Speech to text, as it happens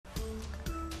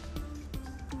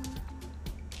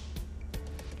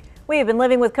We have been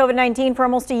living with COVID-19 for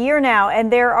almost a year now,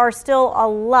 and there are still a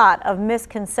lot of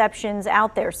misconceptions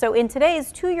out there. So in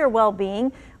today's To Your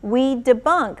Wellbeing, we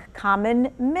debunk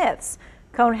common myths.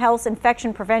 Cone Health's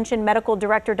Infection Prevention Medical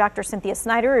Director, Dr. Cynthia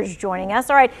Snyder, is joining us.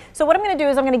 All right, so what I'm going to do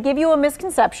is I'm going to give you a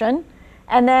misconception,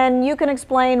 and then you can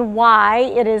explain why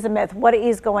it is a myth, what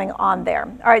is going on there.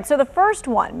 All right, so the first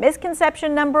one,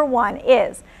 misconception number one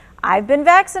is, I've been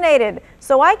vaccinated,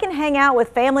 so I can hang out with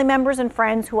family members and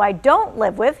friends who I don't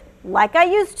live with like I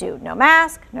used to. No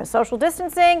mask, no social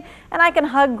distancing, and I can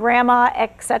hug grandma,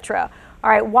 etc.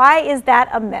 All right, why is that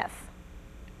a myth?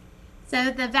 So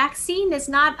the vaccine is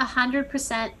not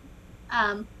 100%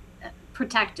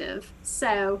 protective.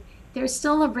 So there's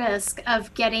still a risk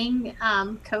of getting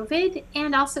COVID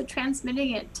and also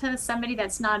transmitting it to somebody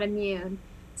that's not immune.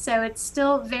 So it's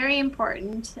still very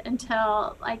important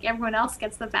until like everyone else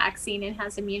gets the vaccine and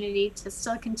has immunity to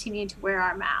still continue to wear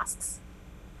our masks.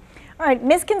 All right,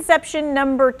 misconception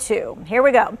number two. Here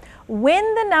we go.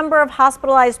 When the number of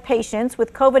hospitalized patients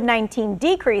with COVID-19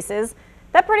 decreases,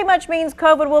 that pretty much means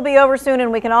COVID will be over soon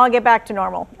and we can all get back to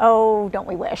normal. Oh, don't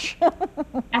we wish?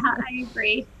 I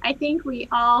agree. I think we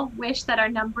all wish that our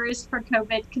numbers for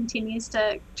COVID continues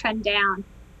to trend down.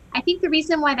 I think the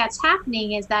reason why that's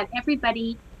happening is that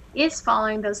everybody is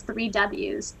following those 3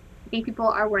 W's. I think people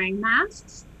are wearing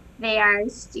masks. They are,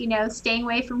 staying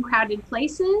away from crowded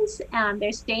places.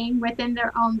 They're staying within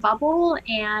their own bubble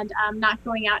and not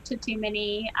going out to too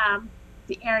many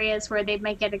the areas where they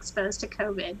might get exposed to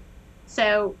COVID.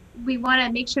 So we want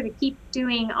to make sure to keep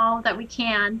doing all that we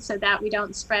can so that we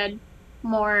don't spread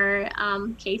more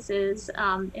cases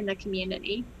in the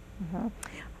community. Mm-hmm.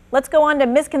 Let's go on to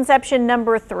misconception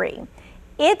number 3.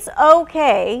 It's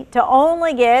okay to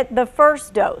only get the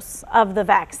first dose of the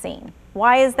vaccine.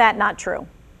 Why is that not true?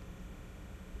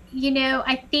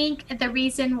 I think the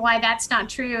reason why that's not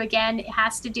true, again, it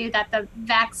has to do that the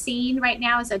vaccine right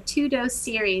now is a 2-dose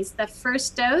series. The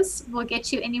first dose will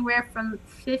get you anywhere from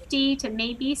 50 to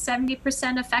maybe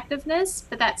 70% effectiveness,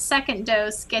 but that second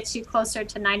dose gets you closer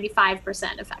to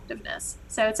 95% effectiveness.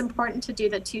 So it's important to do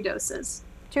the 2 doses.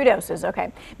 2 doses,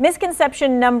 okay.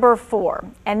 Misconception number 4,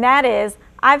 and that is,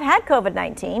 I've had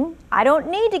COVID-19. I don't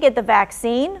need to get the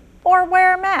vaccine or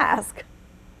wear a mask.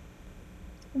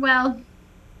 Well,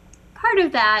 part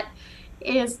of that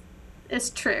is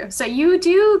true. So you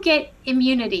do get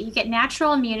immunity. You get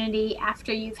natural immunity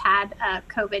after you've had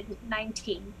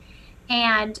COVID-19.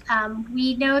 And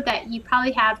we know that you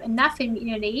probably have enough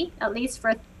immunity, at least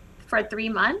for 3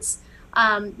 months.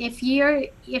 If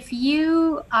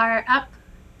you are up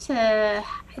to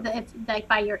like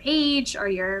by your age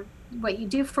or what you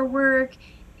do for work,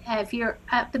 if you're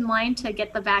up in line to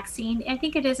get the vaccine, I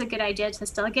think it is a good idea to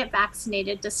still get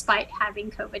vaccinated despite having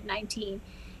COVID-19,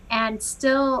 and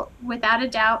still, without a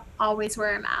doubt, always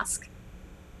wear a mask.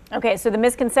 Okay, so the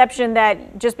misconception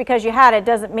that just because you had it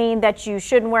doesn't mean that you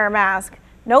shouldn't wear a mask.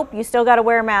 Nope, you still got to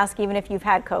wear a mask even if you've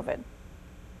had COVID.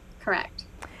 Correct.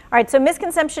 All right, so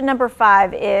misconception number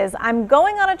 5 is, I'm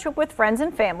going on a trip with friends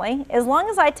and family. As long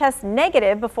as I test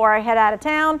negative before I head out of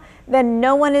town, then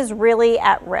no one is really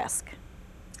at risk.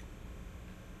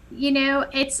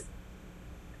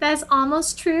 That's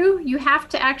almost true. You have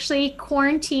to actually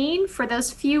quarantine for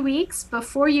those few weeks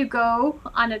before you go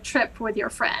on a trip with your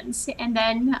friends. And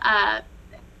then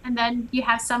you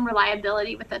have some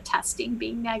reliability with the testing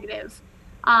being negative.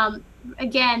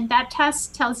 Again, that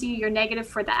test tells you you're negative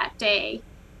for that day.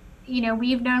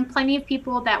 We've known plenty of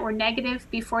people that were negative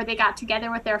before they got together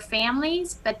with their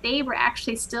families, but they were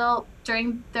actually still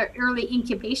during their early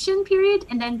incubation period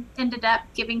and then ended up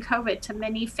giving COVID to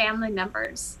many family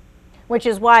members. Which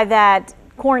is why that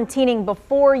quarantining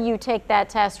before you take that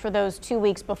test for those 2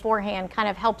 weeks beforehand kind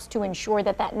of helps to ensure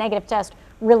that that negative test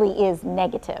really is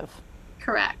negative.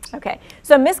 Correct. Okay,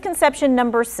 so misconception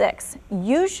number 6,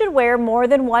 you should wear more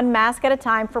than 1 mask at a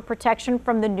time for protection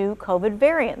from the new COVID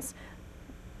variants.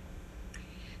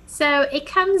 So it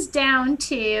comes down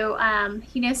to,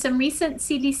 some recent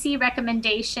CDC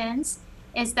recommendations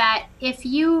is that if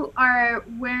you are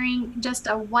wearing just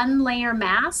a 1-layer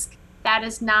mask, that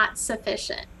is not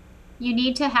sufficient. You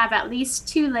need to have at least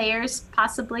 2 layers,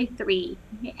 possibly 3.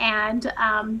 And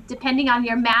depending on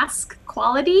your mask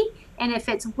quality and if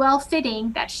it's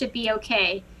well-fitting, that should be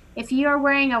okay. If you are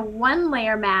wearing a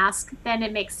 1-layer mask, then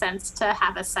it makes sense to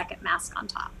have a second mask on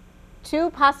top. 2,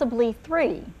 possibly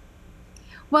 3.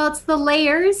 Well, it's the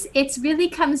layers. It really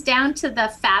comes down to the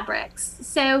fabrics.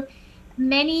 So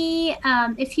many,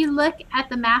 if you look at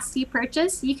the masks you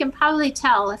purchase, you can probably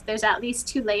tell if there's at least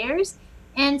 2 layers.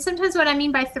 And sometimes what I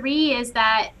mean by 3 is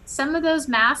that some of those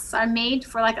masks are made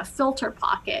for like a filter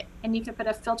pocket, and you can put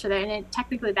a filter there, and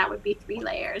technically that would be 3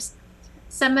 layers.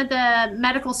 Some of the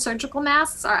medical surgical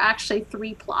masks are actually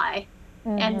 3-ply.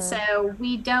 And so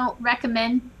we don't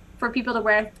recommend for people to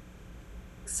wear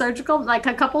surgical, like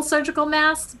a couple surgical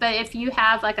masks, but if you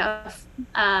have like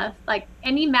like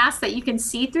any mask that you can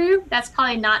see through, that's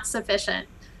probably not sufficient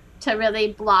to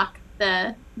really block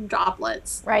the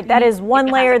droplets. Right, that is one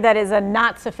layer that is a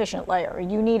not sufficient layer.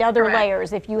 You need other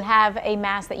layers if you have a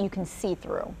mask that you can see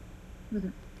through.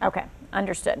 Okay,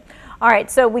 understood. All right,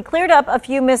 so we cleared up a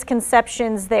few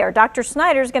misconceptions there. Dr.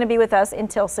 Snyder is going to be with us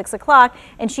until 6 o'clock,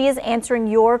 and she is answering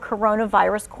your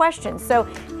coronavirus questions. So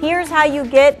here's how you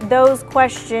get those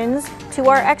questions to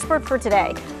our expert for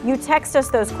today. You text us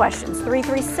those questions,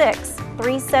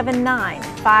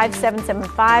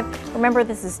 336-379-5775. Remember,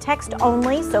 this is text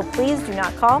only, so please do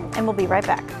not call, and we'll be right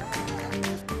back.